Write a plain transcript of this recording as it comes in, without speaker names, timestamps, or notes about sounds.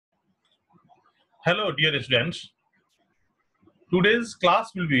Hello, dear students. Today's class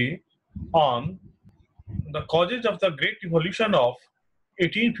will be on the causes of the Great Revolution of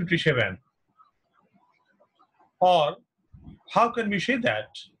 1857, or how can we say that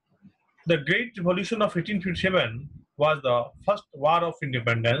the Great Revolution of 1857 was the first war of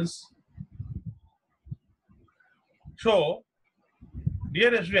independence. So,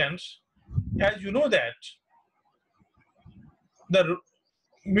 dear students, as you know that the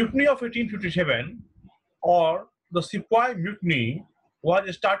mutiny of 1857 or the Sepoy Mutiny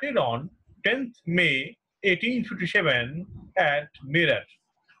was started on 10th May 1857 at Meerut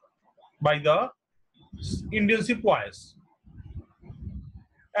by the Indian Sepoys,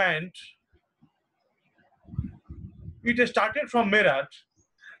 and it started from Meerut,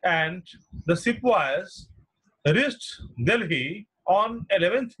 and the Sepoys reached Delhi on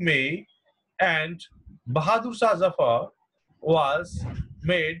 11th May, and Bahadur Shah Zafar was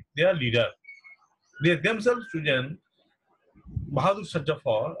made their leader. They themselves chosen Bahadur Shah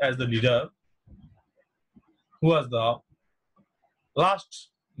Zafar as the leader, who was the last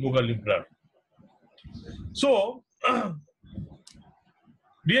Mughal emperor. So,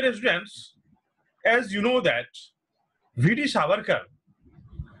 dear students, as you know that V.D. Savarkar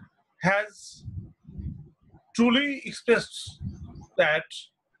has truly expressed that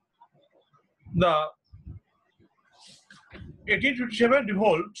the 1857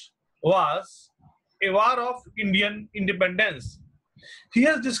 revolt was a war of Indian independence. He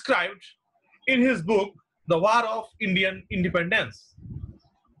has described in his book the War of Indian Independence.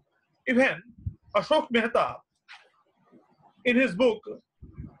 Even Ashok Mehta, in his book,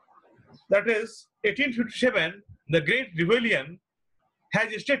 that is 1857, The Great Rebellion,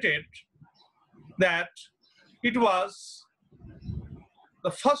 has stated that it was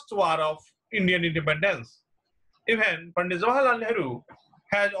the first war of Indian independence. Even Pandit Jawaharlal Nehru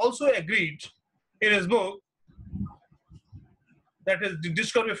has also agreed in his book, that is The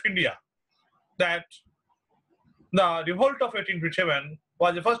Discovery of India, that the revolt of 1857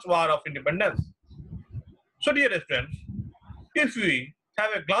 was the first war of independence. So, dear friends, if we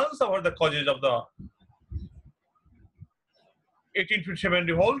have a glance over the causes of the 1857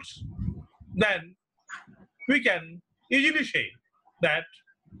 revolt, then we can easily say that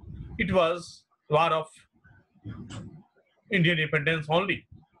it was war of Indian independence only,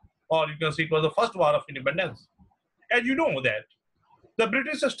 or you can say it was the first war of independence. As you know that the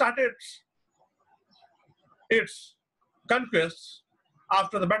British started its conquests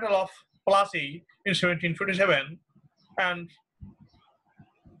after the Battle of Plassey in 1757, and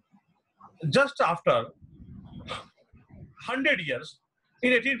just after 100 years,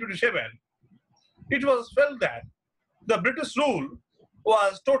 in 1857, it was felt that the British rule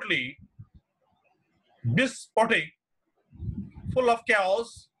was totally despotic, full of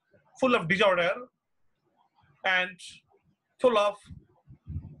chaos, full of disorder, and full of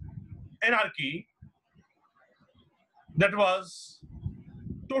anarchy, that was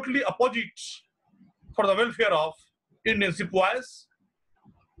totally opposite for the welfare of Indian sepoys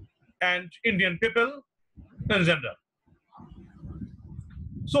and Indian people in general.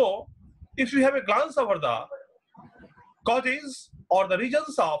 So, if you have a glance over the causes or the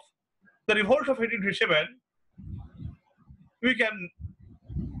reasons of the revolt of 1857, we can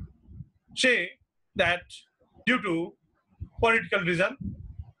say that due to political reason,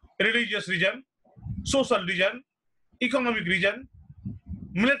 religious reason, social reason, economic reason,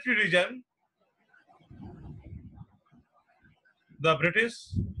 military reason, the British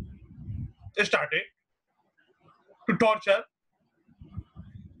started to torture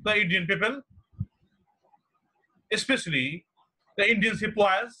the Indian people, especially the Indian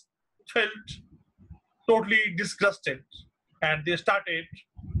sepoys felt totally disgusted, and they started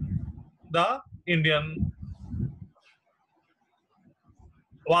the Indian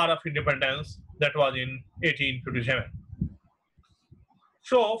War of Independence, that was in 1857.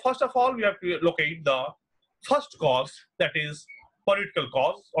 So, first of all, we have to locate the first cause, that is political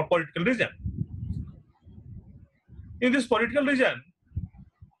cause or political reason. In this political reason,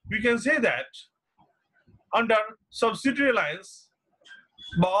 we can say that under subsidiary alliance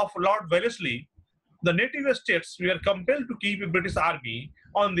of Lord Wellesley, the native states were compelled to keep a British army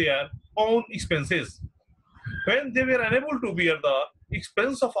on their own expenses. When they were unable to bear the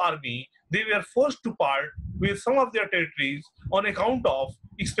expense of army, they were forced to part with some of their territories on account of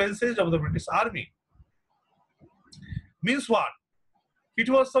expenses of the British army. Means what? It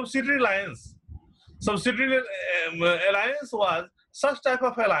was subsidiary alliance. Subsidiary alliance was such type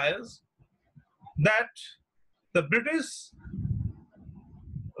of alliance that the British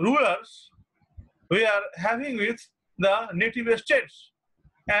rulers were having with the native states.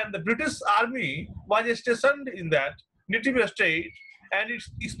 and the British army was stationed in that native state, and its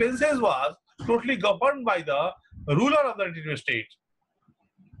expenses was totally governed by the ruler of the native state.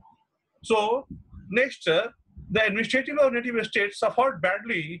 So next, the administrative of native states suffered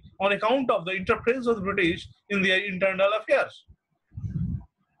badly on account of the interference of the British in their internal affairs.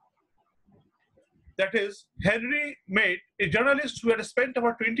 That is, Henry Mate, a journalist who had spent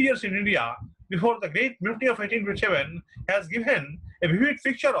about 20 years in India before the Great Mutiny of 1857, has given a vivid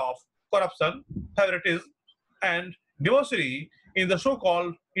picture of corruption, favoritism, and debauchery in the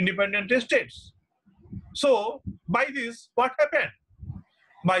so-called independent states. So, by this, what happened?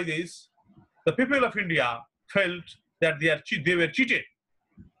 By this, the people of India felt that they were cheated.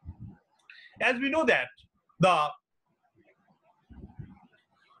 As we know that the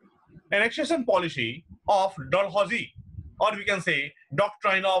annexation policy of Dalhousie, or we can say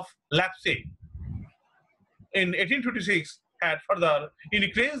doctrine of lapse, in 1856 had further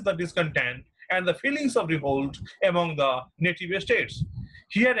increased the discontent and the feelings of revolt among the native states.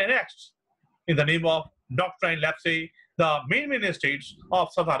 He had annexed, in the name of doctrine lapse, the main states of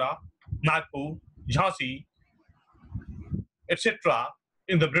Satara, Nagpur, Jhansi, etc.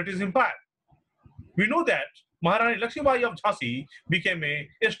 in the British Empire. We know that Maharani Lakshmibai of Jhansi became a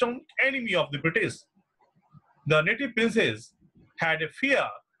strong enemy of the British. The native princes had a fear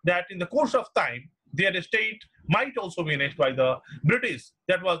that in the course of time, their estate might also be annexed by the British.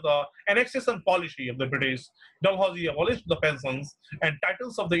 That was the annexation policy of the British. Dalhousie abolished the pensions and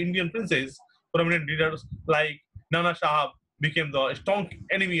titles of the Indian princes. Prominent leaders like Nana Shahab became the strong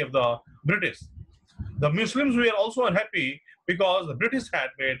enemy of the British. The Muslims were also unhappy because the British had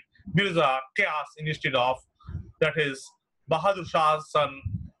made Mirza Qiyas instead of, that is, Bahadur Shah's son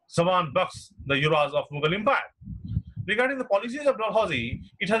Zaman Baksh, the Yuvraj of Mughal Empire. Regarding the policies of Dalhousie,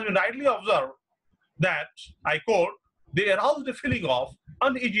 it has been rightly observed that, I quote, they aroused a feeling of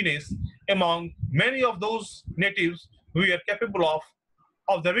uneasiness among many of those natives who were capable of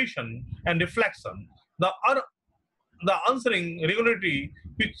observation and reflection. The answering regularity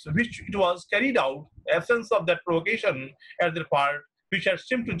which it was carried out, absence of that provocation at their part, which had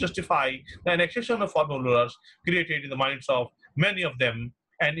seemed to justify the annexation of foreign rulers, created in the minds of many of them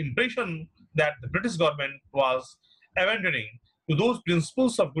an impression that the British government was abandoning to those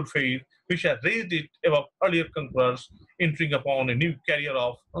principles of good faith which had raised it above earlier conquerors, entering upon a new career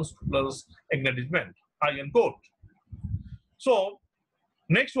of unscrupulous acknowledgement. I unquote. So,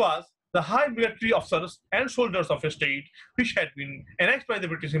 next was the high military officers and soldiers of a state which had been annexed by the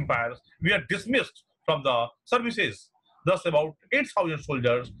British Empire were dismissed from the services. Thus, about 8,000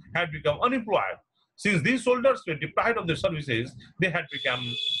 soldiers had become unemployed. Since these soldiers were deprived of their services, they had become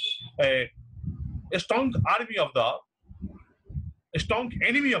a strong army of a strong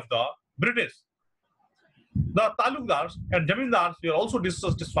enemy of the British. The talukdars and jamindars were also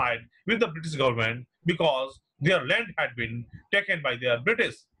dissatisfied with the British government because their land had been taken by the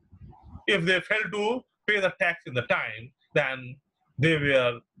British. If they failed to pay the tax in the time, then they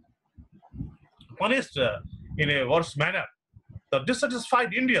were punished in a worse manner. The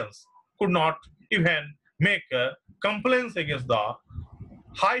dissatisfied Indians could not even make complaints against the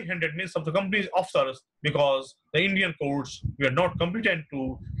high-handedness of the company's officers because the Indian courts were not competent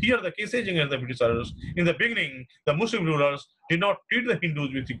to hear the cases against the Britishers. In the beginning, the Muslim rulers did not treat the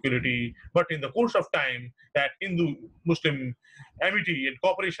Hindus with equality, but in the course of time, that Hindu-Muslim amity and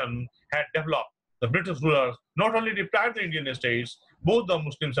cooperation had developed. The British rulers not only deprived the Indian states, both the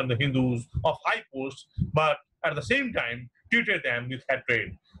Muslims and the Hindus, of high posts, but at the same time treated them with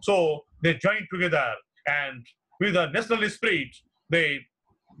hatred. So they joined together, and with a nationalist spirit, they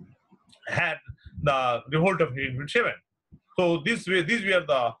had the revolt of 1857. So these were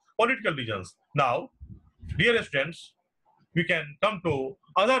the political reasons. Now, dear students, we can come to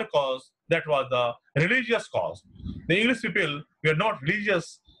other cause, that was the religious cause. The English people were not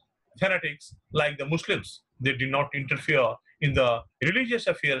religious fanatics like the Muslims. They did not interfere in the religious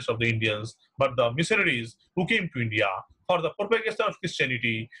affairs of the Indians, but the missionaries who came to India for the propagation of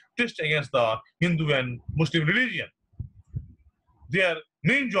Christianity preached against the Hindu and Muslim religion. Their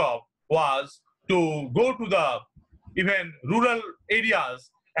main job was to go to the even rural areas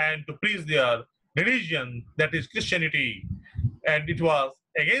and to preach their religion, that is Christianity. And it was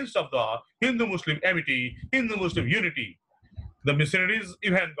against of the Hindu-Muslim amity, Hindu-Muslim unity. The missionaries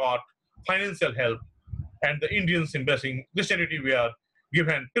even got financial help, and the Indians embracing Christianity were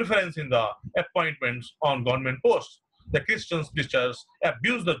given preference in the appointments on government posts. The Christian preachers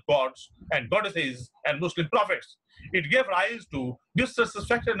abused the gods and goddesses and Muslim prophets. It gave rise to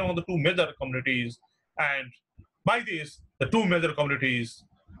dissatisfaction among the two major communities, and by this, the two major communities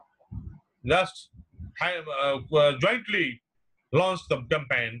just jointly launched the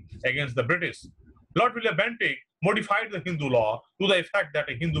campaign against the British. Lord William Bentinck modified the Hindu law to the effect that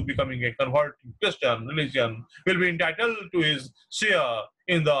a Hindu becoming a convert to Christian religion will be entitled to his share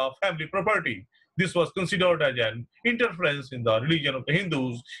in the family property. This was considered as an interference in the religion of the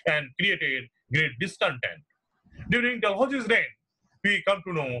Hindus and created great discontent. During Dalhousie's reign, we come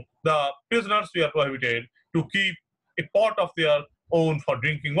to know the prisoners were prohibited to keep a pot of their own for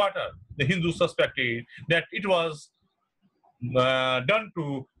drinking water. The Hindus suspected that it was done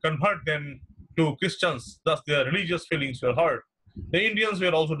to convert them to Christians, thus their religious feelings were hurt. The Indians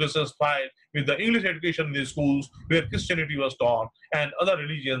were also dissatisfied with the English education in the schools where Christianity was taught and other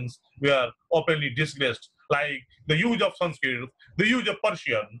religions were openly disgraced, like the use of Sanskrit, the use of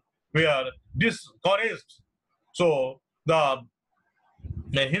Persian were discouraged. So the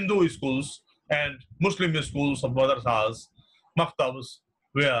Hindu schools and Muslim schools of madrasas, maktabs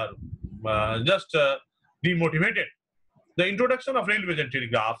were just demotivated. The introduction of railways and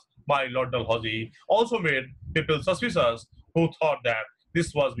telegraphs by Lord Dalhousie also made people suspicious who thought that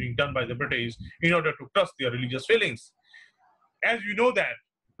this was being done by the British in order to crush their religious feelings. As you know that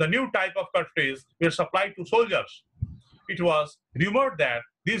the new type of cartridges were supplied to soldiers. It was rumored that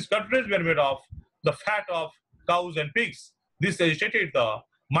these cartridges were made of the fat of cows and pigs. This agitated the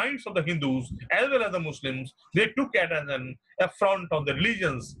minds of the Hindus as well as the Muslims. They took it as an affront on the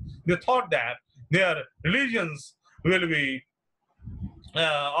religions. They thought that their religions will be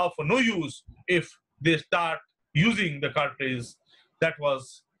of no use if they start using the cartridge that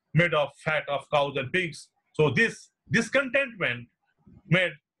was made of fat of cows and pigs. So this discontentment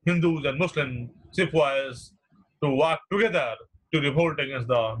made Hindus and Muslim sepoys to work together to revolt against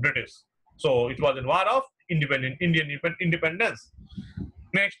the British. So it was a war of Indian independence.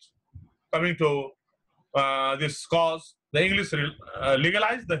 Next, coming to this cause, the English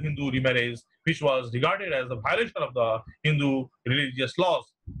legalized the Hindu remarriage, which was regarded as a violation of the Hindu religious laws.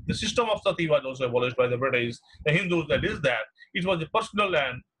 The system of sati was also abolished by the British. The Hindus alleged that it was a personal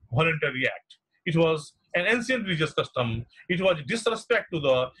and voluntary act. It was an ancient religious custom. It was disrespect to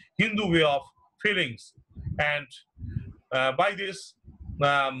the Hindu way of feelings. And by this,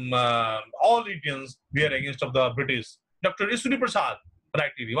 all Indians were against of the British. Dr. Isuri Prasad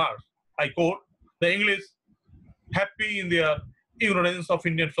rightly remarks, I quote, the English, happy in their ignorance of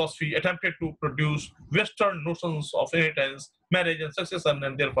Indian philosophy, attempted to produce Western notions of inheritance, marriage, and succession,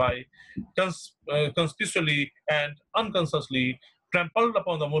 and thereby conspicuously and unconsciously trampled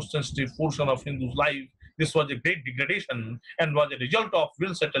upon the most sensitive portion of Hindu's life. This was a great degradation and was a result of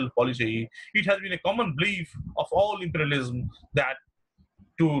well-settled policy. It has been a common belief of all imperialism that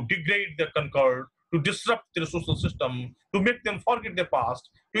to degrade the conquered, to disrupt their social system, to make them forget their past,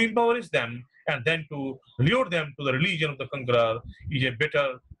 to impoverish them, and then to lure them to the religion of the conqueror is a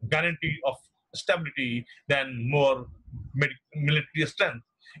better guarantee of stability than more military strength.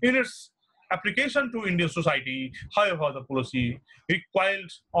 In its application to Indian society, however, the policy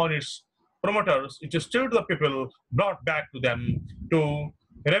recoiled on its promoters. It stirred the people, brought back to them to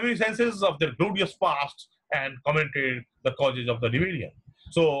reminiscences of their glorious past, and commented the causes of the rebellion.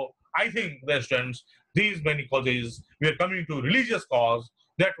 So I think, the students, these many causes were coming to religious cause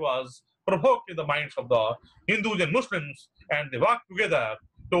that was provoked in the minds of the Hindus and Muslims, and they worked together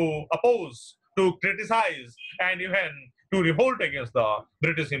to oppose, to criticize, and even to revolt against the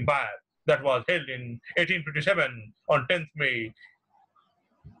British Empire that was held in 1857 on 10th May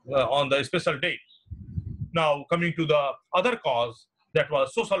on the special date. Now coming to the other cause, that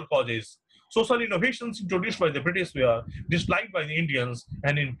was social causes. Social innovations introduced by the British were disliked by the Indians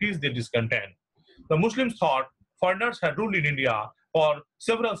and increased their discontent. The Muslims thought foreigners had ruled in India for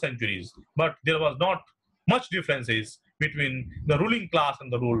several centuries, but there was not much differences between the ruling class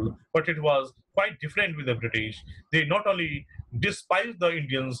and the ruled, but it was quite different with the British. They not only despised the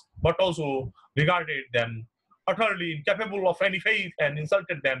Indians, but also regarded them utterly incapable of any faith and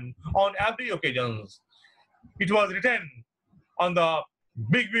insulted them on every occasion. It was written on the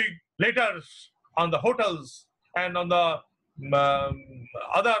big letters on the hotels and on the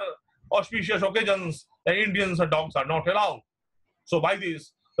other auspicious occasions, the Indians and dogs are not allowed. So by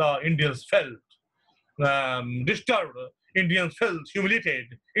this, the Indians felt disturbed, Indians felt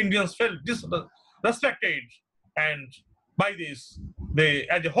humiliated, Indians felt disrespected, and by this, they,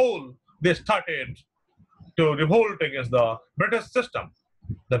 as a whole, they started to revolt against the British system.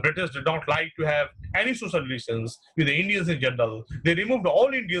 The British did not like to have any social relations with the Indians in general. They removed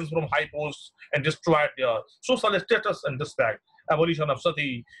all Indians from high posts and destroyed their social status and respect. Abolition of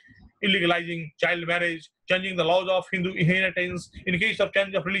sati, illegalizing child marriage, changing the laws of Hindu inheritance. In case of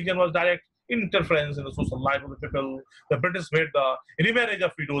change of religion was direct interference in the social life of the people. The British made the remarriage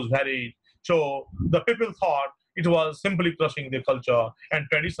of widows varied. So the people thought it was simply crushing their culture and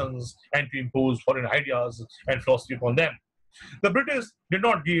traditions and to impose foreign ideas and philosophy upon them. The British did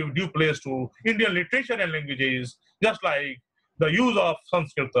not give due place to Indian literature and languages, just like the use of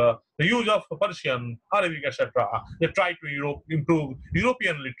Sanskrit, the use of Persian, Arabic, etc. They tried to improve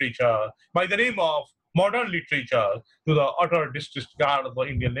European literature by the name of modern literature to the utter disregard of the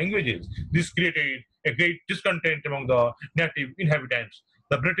Indian languages. This created a great discontent among the native inhabitants.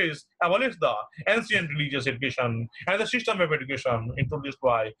 The British abolished the ancient religious education and the system of education introduced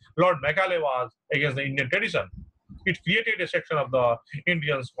by Lord Macaulay was against the Indian tradition. It created a section of the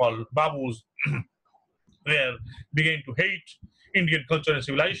Indians called Babus, where began to hate Indian culture and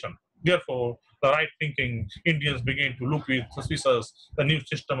civilization. Therefore, the right-thinking Indians began to look with suspicious the new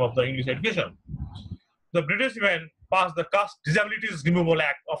system of the English education. The British even passed the Caste Disabilities Removal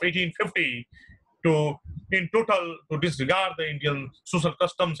Act of 1850 to, in total, to disregard the Indian social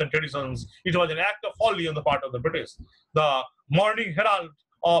customs and traditions. It was an act of folly on the part of the British. The Morning Herald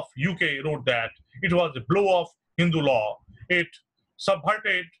of UK wrote that it was a blow of Hindu law. It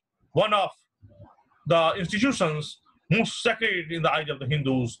subverted one of the institutions most sacred in the eyes of the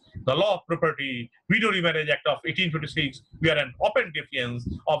Hindus, the law of property, Widow Remarriage Act of 1856, were an open defiance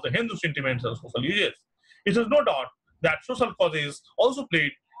of the Hindu sentiments and social uses. It is no doubt that social causes also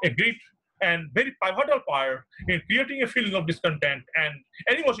played a great and very pivotal part in creating a feeling of discontent and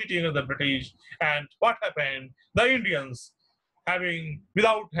animosity against the British. And what happened? The Indians,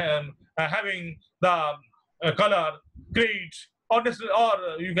 without having the color, creed, or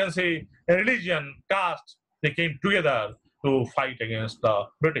you can say a religion, caste, they came together to fight against the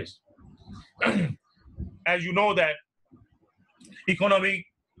British. As you know that economic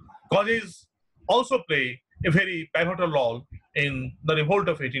causes also play a very pivotal role in the revolt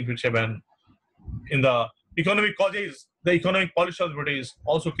of 1857. In the economic causes, the economic policy of the British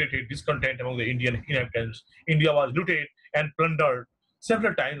also created discontent among the Indian inhabitants. India was looted and plundered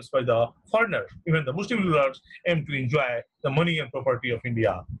several times by the foreigners. Even the Muslim rulers aimed to enjoy the money and property of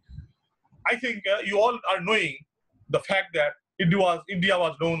India. I think you all are knowing the fact that India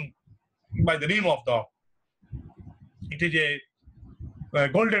was known by the name of it is a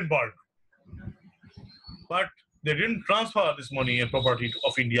golden bird. But they didn't transfer this money and property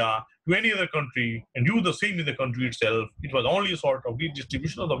of India to any other country and do the same in the country itself. It was only a sort of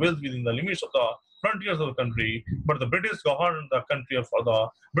redistribution of the wealth within the limits of the frontiers of the country. But the British governed the country for the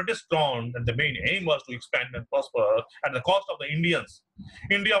British crown, and the main aim was to expand and prosper at the cost of the Indians.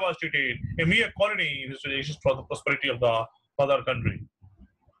 India was treated a mere colony which was exist for the prosperity of the other country.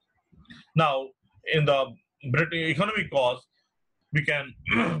 Now, in the British economic cause, we can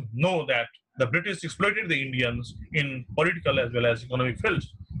know that the British exploited the Indians in political as well as economic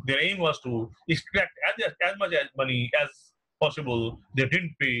fields. Their aim was to extract as much as money as possible. They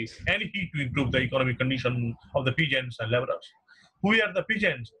didn't pay any heed to improve the economic condition of the peasants and laborers. Who were the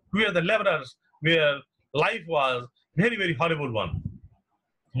peasants? Who were the laborers where life was very, very horrible one?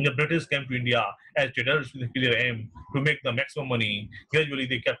 The British came to India as traders with a clear aim to make the maximum money. Gradually,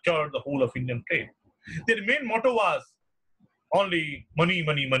 they captured the whole of Indian trade. Their main motto was only money,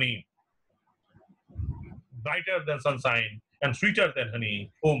 money, money. Brighter than sunshine and sweeter than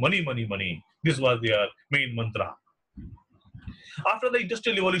honey. Oh, money, money, money. This was their main mantra. After the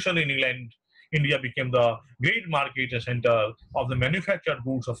industrial revolution in England, India became the great market and center of the manufactured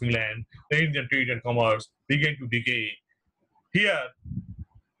goods of England. The Indian trade and commerce began to decay. Here,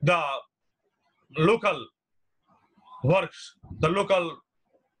 the local works, the local,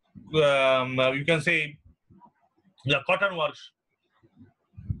 you can say, the cotton works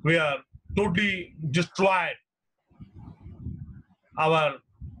were totally destroyed. Our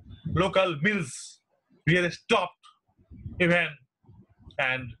local mills were stopped even,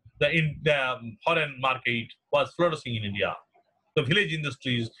 and the foreign market was flourishing in India. The village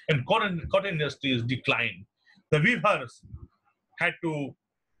industries and cotton industries declined. The weavers had to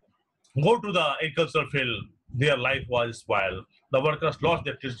go to the agricultural field. Their life was spoiled. The workers lost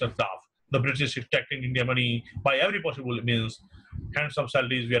their traditional craft. The British extracted Indian money by every possible means. Handsome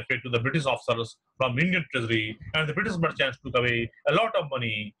salaries were paid to the British officers from Indian treasury, and the British merchants took away a lot of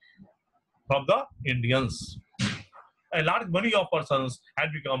money from the Indians. A large number of persons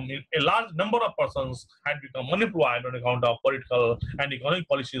had become unemployed on account of political and economic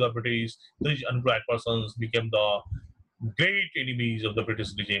policies of British. These unemployed persons became the great enemies of the British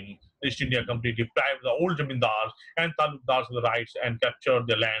regime. The East India Company deprived the old zamindars and talukdars of the rights and captured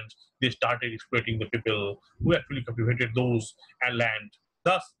their lands. They started exploiting the people who actually cultivated those and land.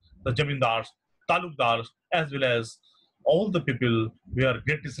 Thus, the zamindars, talukdars, as well as all the people were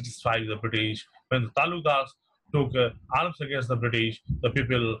greatly satisfied with the British. When the talukdars took arms against the British, the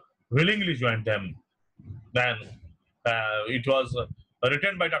people willingly joined them. Then it was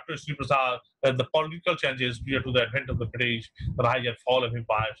written by Dr. Sri Prasad that the political changes prior to the advent of the British, the rise and fall of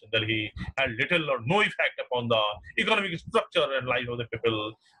empires in Delhi had little or no effect upon the economic structure and life of the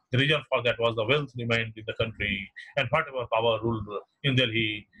people. The reason for that was the wealth remained in the country, and whatever power ruled in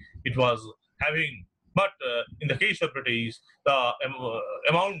Delhi, it was having. But in the case of British, the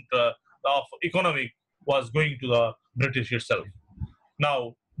amount of economic was going to the British itself.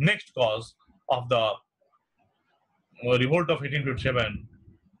 Now, next cause of the revolt of 1857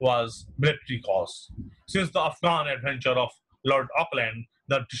 was military cause. Since the Afghan adventure of Lord Auckland,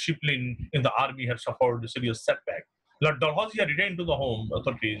 the discipline in the army had suffered a serious setback. Lord Dalhousie had retained to the home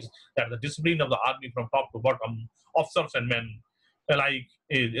authorities that the discipline of the army from top to bottom, officers and men alike,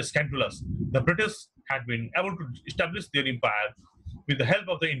 is scandalous. The British had been able to establish their empire with the help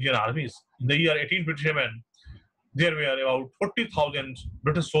of the Indian armies. In the year 1857, there were about 40,000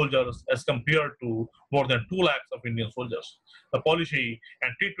 British soldiers as compared to more than 2 lakhs of Indian soldiers. The policy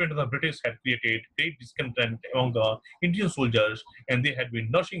and treatment of the British had created great discontent among the Indian soldiers, and they had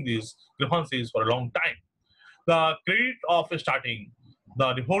been nursing these grievances for a long time. The credit of starting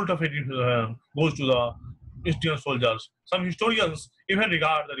the revolt of 1857 goes to the Indian soldiers. Some historians even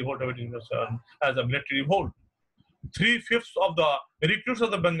regard the revolt of 1857 as a military revolt. Three-fifths of the recruits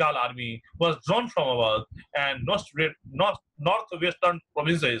of the Bengal army was drawn from above and northwestern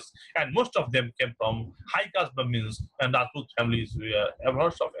provinces, and most of them came from high caste Brahmins and Rajput families were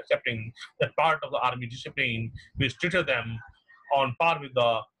averse of accepting that part of the army discipline, which treated them on par with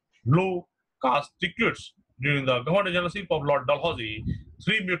the low caste recruits. During the governor generalship of Lord Dalhousie,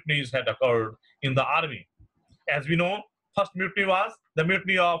 3 mutinies had occurred in the army. As we know, first mutiny was the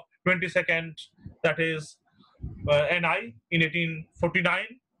mutiny of 22nd, that is NI in 1849,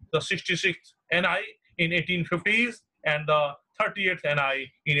 the 66th NI in 1850s, and the 38th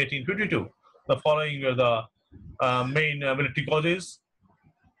NI in 1852. The following were the main military causes.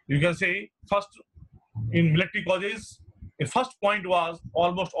 You can say first in military causes, the first point was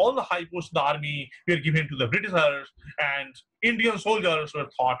almost all the high posts in the army were given to the Britishers, and Indian soldiers were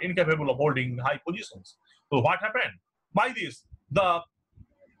thought incapable of holding high positions. So what happened? By the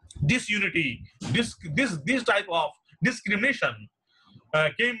disunity, this type of discrimination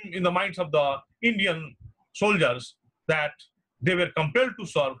came in the minds of the Indian soldiers, that they were compelled to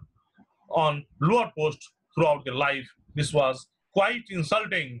serve on lower posts throughout their life. This was quite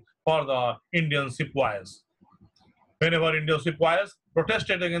insulting for the Indian sepoys. Whenever Indian sepoys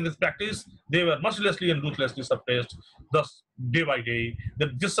protested against this practice, they were mercilessly and ruthlessly suppressed. Thus, day by day, the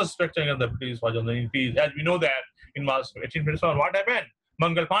disrespect against the British was on the increase. As we know that in March 1857, what happened?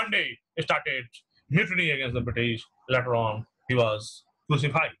 Mangal Pandey started mutiny against the British. Later on, he was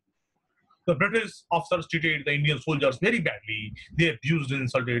crucified. The British officers treated the Indian soldiers very badly. They abused and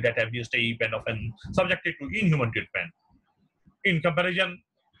insulted at every step and often subjected to inhuman treatment. In comparison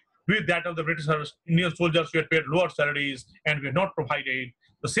with that of the Britishers, Indian soldiers were paid lower salaries and were not provided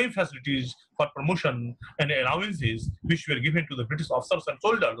the same facilities for promotion and allowances which were given to the British officers and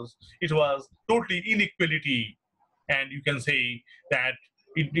soldiers. It was totally inequality, and you can say that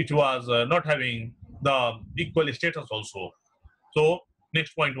it was not having the equal status also. So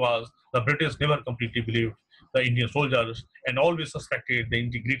next point was the British never completely believed the Indian soldiers and always suspected the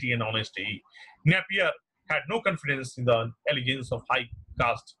integrity and honesty. Napier had no confidence in the allegiance of high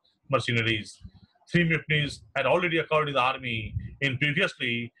caste mercenaries. 3 mutinies had already occurred in the army in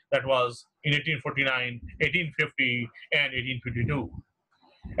previously, that was in 1849, 1850, and 1852.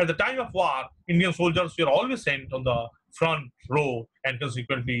 At the time of war, Indian soldiers were always sent on the front row, and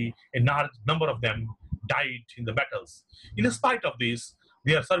consequently, a large number of them died in the battles. In spite of this,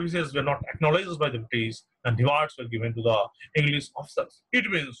 their services were not acknowledged by the British, and rewards were given to the English officers. It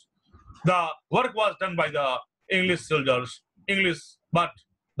means the work was done by the English soldiers, but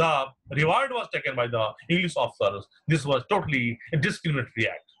the reward was taken by the English officers. This was totally a discriminatory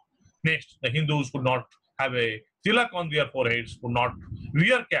act. Next, the Hindus could not have a tilak on their foreheads, could not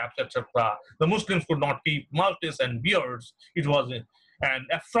wear caps, etc. The Muslims could not keep mustaches and beards. It was an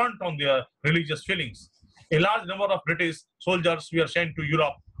affront on their religious feelings. A large number of British soldiers were sent to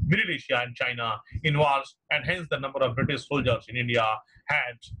Europe, Middle Asia, and China in wars, and hence the number of British soldiers in India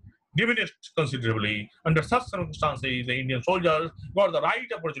had diminished considerably. Under such circumstances, the Indian soldiers got the right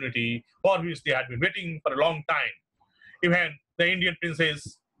opportunity for which they had been waiting for a long time. Even the Indian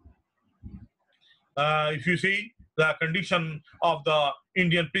princes, if you see the condition of the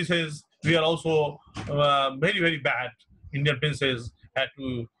Indian princes, we are also very, very bad. Indian princes had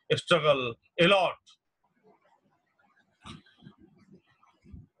to struggle a lot.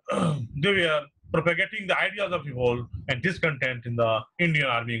 They were propagating the ideas of revolt and discontent in the Indian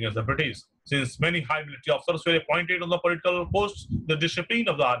army against the British. Since many high military officers were appointed on the political posts, the discipline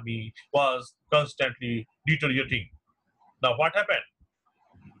of the army was constantly deteriorating. Now, what happened?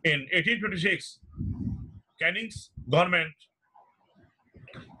 In 1826, Canning's government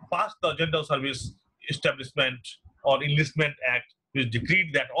passed the General Service Establishment or Enlistment Act, which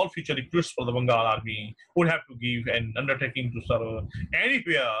decreed that all future recruits for the Bengal Army would have to give an undertaking to serve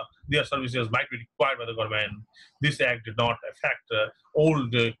anywhere their services might be required by the government. This act did not affect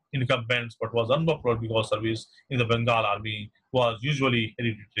old incumbents, but was unpopular because service in the Bengal Army was usually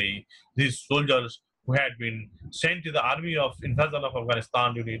hereditary. These soldiers who had been sent to the army of invasion of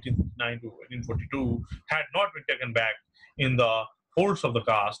Afghanistan during 1809 to 1842 had not been taken back in the folds of the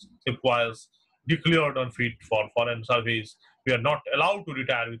caste. Sepoys declared unfit for foreign service were not allowed to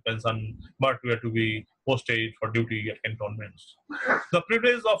retire with pension, but were to be posted for duty at cantonments. The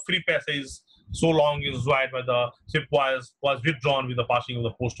privilege of free passage, so long enjoyed by the sepoys, was withdrawn with the passing of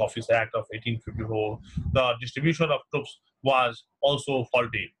the Post Office Act of 1854. The distribution of troops was also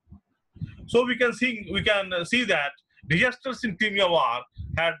faulty. So we can see that disasters in Crimea War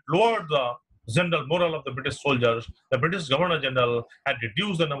had lowered the general morale of the British soldiers. The British Governor General had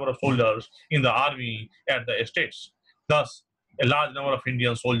reduced the number of soldiers in the army at the estates. Thus, a large number of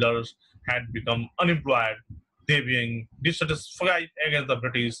Indian soldiers had become unemployed. They, being dissatisfied against the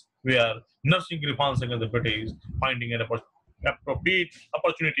British, were nursing grievances against the British, finding an appropriate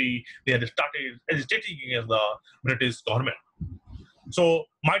opportunity. They had started agitating against the British government. So,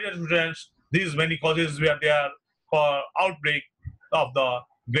 my dear students, these many causes were there for outbreak of the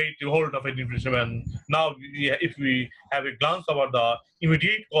Great Revolt of 1857. Now, if we have a glance over the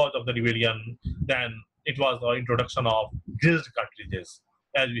immediate cause of the rebellion, then it was the introduction of greased cartridges,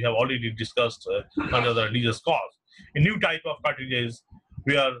 as we have already discussed under the religious cause. A new type of cartridges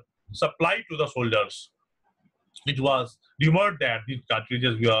were supplied to the soldiers. It was rumored that these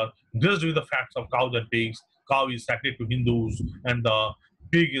cartridges were greased with the fats of cows and pigs. Cow is sacred to Hindus, and the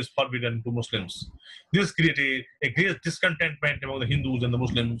pig is forbidden to Muslims. This created a great discontentment among the Hindus and the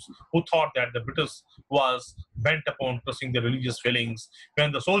Muslims, who thought that the British was bent upon crushing their religious feelings.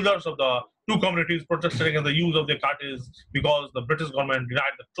 When the soldiers of the two communities protested against the use of their cartridges because the British government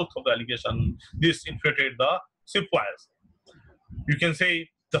denied the truth of the allegation, this infuriated the sepoys. You can say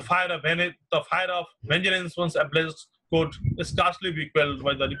the fire of vengeance once ablaze could scarcely be quelled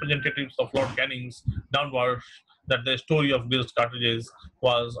by the representatives of Lord Canning's downwards that the story of these cartridges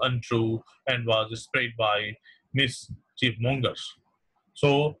was untrue and was spread by mischief mongers.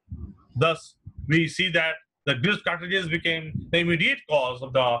 So, thus, we see that the greased cartridges became the immediate cause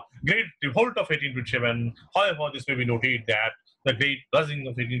of the Great Revolt of 1857. However, this may be noted that the Great Rising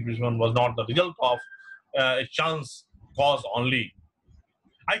of 1857 was not the result of a chance cause only.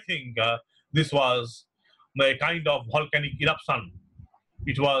 I think this was a kind of volcanic eruption.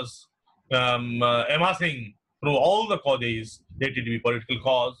 It was amassing through all the causes, let it be political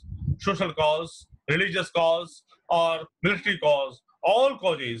cause, social cause, religious cause, or military cause, all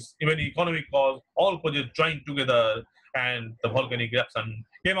causes, even economic cause, all causes joined together, and the volcanic eruption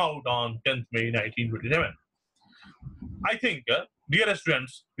came out on 10th May 1927. I think, dear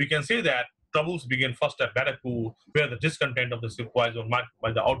students, we can say that troubles began first at Barakpur, where the discontent of the sepoys was marked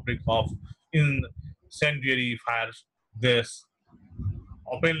by the outbreak of incendiary fires. This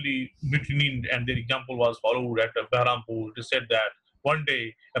openly mutinied, and their example was followed at Bahrampur. It is said that one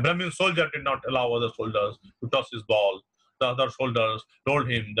day a Brahmin soldier did not allow other soldiers to toss his ball. The other soldiers told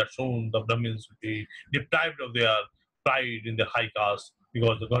him that soon the Brahmins would be deprived of their pride in their high caste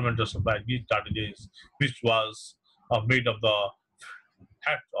because the government just supplied these cartridges, which was made of the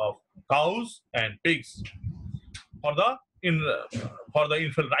fat of cows and pigs for the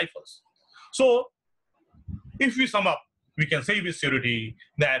infield rifles. So, if we sum up, we can say with surety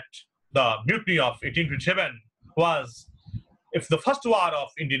that the mutiny of 1857 was, if the first war of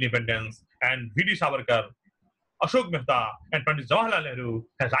Indian independence, and V.D. Savarkar, Ashok Mehta, and Pandit Jawaharlal Nehru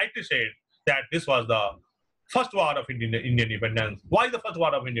has rightly said that this was the first war of Indian independence. Why the first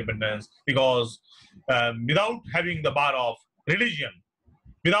war of independence? Because without having the bar of religion,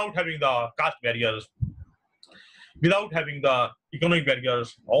 without having the caste barriers, without having the economic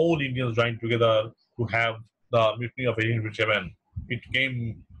barriers, all Indians joined together to have the mutiny of 1857. It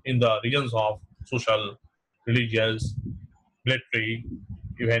came in the regions of social, religious, military,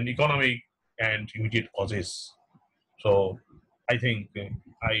 even economic, and immediate causes. So I think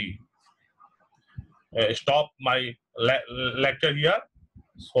I stop my lecture here.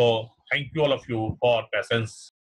 So thank you all of you for patience.